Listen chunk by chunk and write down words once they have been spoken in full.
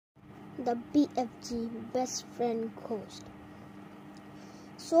The BFG best friend ghost.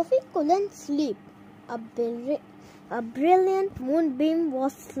 Sophie couldn't sleep. A brilliant moonbeam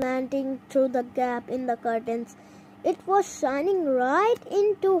was slanting through the gap in the curtains. It was shining right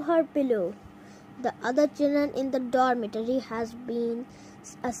into her pillow. The other children in the dormitory had been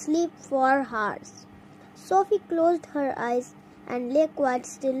asleep for hours. Sophie closed her eyes and lay quite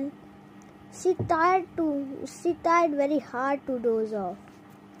still. She tried very hard to doze off.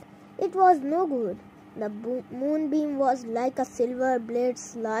 It was no good. The moonbeam was like a silver blade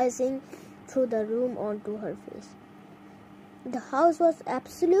slicing through the room onto her face. The house was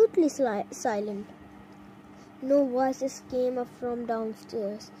absolutely silent. No voices came up from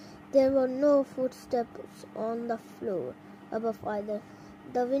downstairs. There were no footsteps on the floor above either.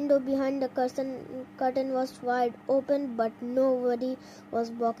 The window behind the curtain was wide open, but nobody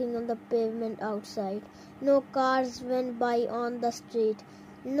was walking on the pavement outside. No cars went by on the street.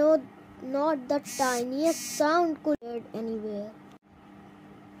 No, not the tiniest sound could be heard anywhere.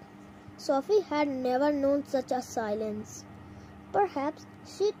 Sophie had never known such a silence. Perhaps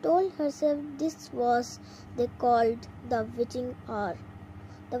she told herself this was they called the witching hour.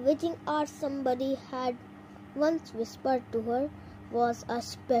 The witching hour, somebody had once whispered to her, was a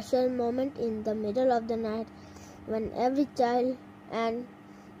special moment in the middle of the night when every child and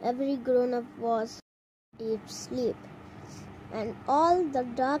every grown-up was deep sleep, and all the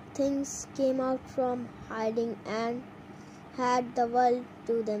dark things came out from hiding and had the world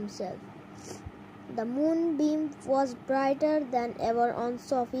to themselves. The moonbeam was brighter than ever on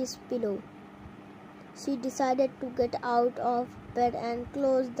Sophie's pillow. She decided to get out of bed and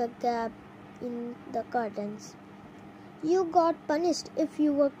close the gap in the curtains. You got punished if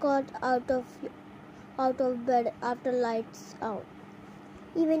you were caught out of bed after lights out.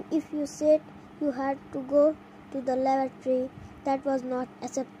 Even if you said you had to go to the lavatory, that was not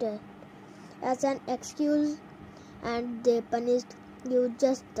accepted as an excuse, and they punished you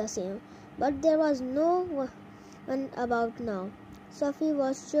just the same. But there was no one about now. Sophie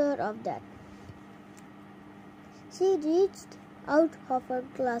was sure of that. She reached out of her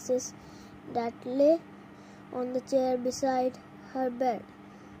glasses that lay on the chair beside her bed.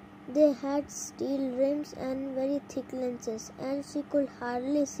 They had steel rims and very thick lenses, and she could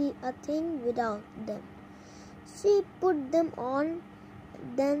hardly see a thing without them. She put them on,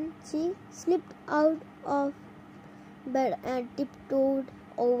 then she slipped out of bed and tiptoed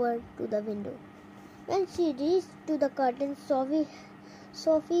over to the window. When she reached to the curtain, Sophie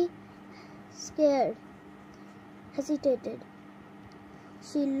hesitated.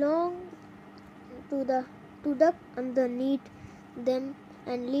 She longed to duck underneath them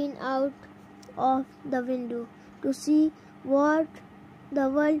and lean out of the window to see what the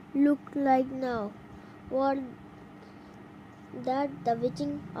world looked like now, that the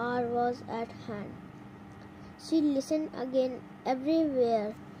witching hour was at hand. She listened again.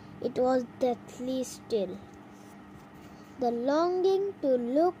 Everywhere it was deathly still. The longing to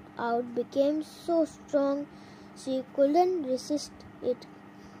look out became so strong she couldn't resist it.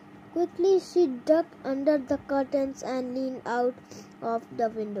 Quickly she ducked under the curtains and leaned out of the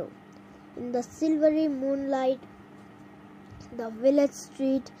window. In the silvery moonlight, the village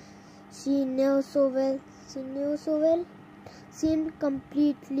street she knew so well, seemed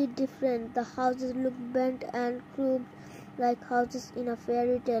completely different. The houses looked bent and crooked like houses in a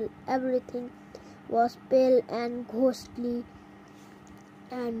fairy tale. Everything was pale and ghostly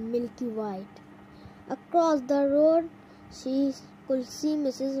and milky white. Across the road, she could see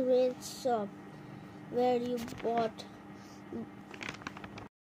Mrs. Rain's shop, where you bought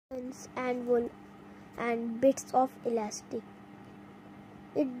buttons and wool and bits of elastic.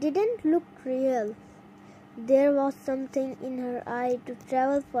 It didn't look real. There was something in her eye to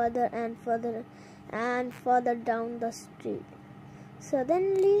travel further and further and further down the street.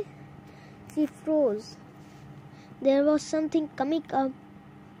 Suddenly, she froze. There was something coming up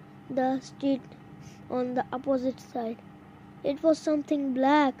the street on the opposite side. It was something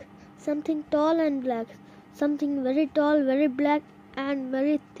black, something tall and black, something very tall, very black and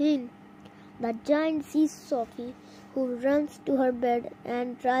very thin. The giant sees Sophie, who runs to her bed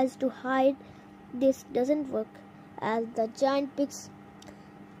and tries to hide. This doesn't work, as the giant picks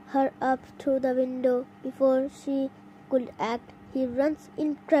her up through the window. Before she could act, he runs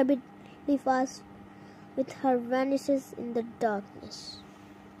incredibly fast, with her vanishes in the darkness.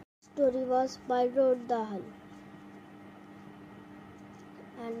 The story was by Roald Dahl.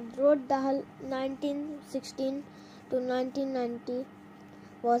 And Roald Dahl, 1916 to 1990,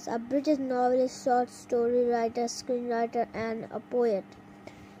 was a British novelist, short story writer, screenwriter, and a poet.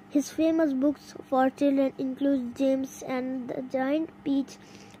 His famous books for children include James and the Giant Peach,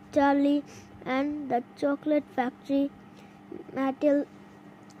 Charlie and the Chocolate Factory, Matilda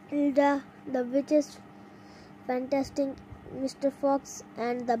the Witch's Fantastic Mr. Fox,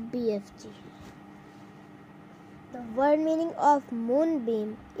 and the BFG. The word meaning of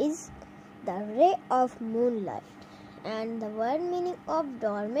moonbeam is the ray of moonlight, and the word meaning of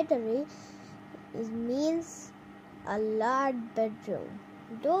dormitory means a large bedroom.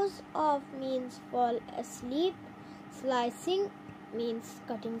 Doze off means fall asleep. Slicing means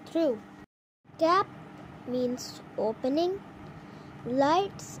cutting through. Tap means opening.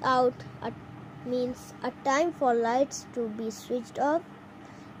 Lights out means a time for lights to be switched off.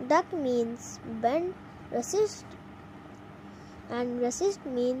 Duck means bend, resist, and resist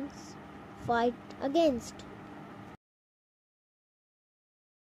means fight against.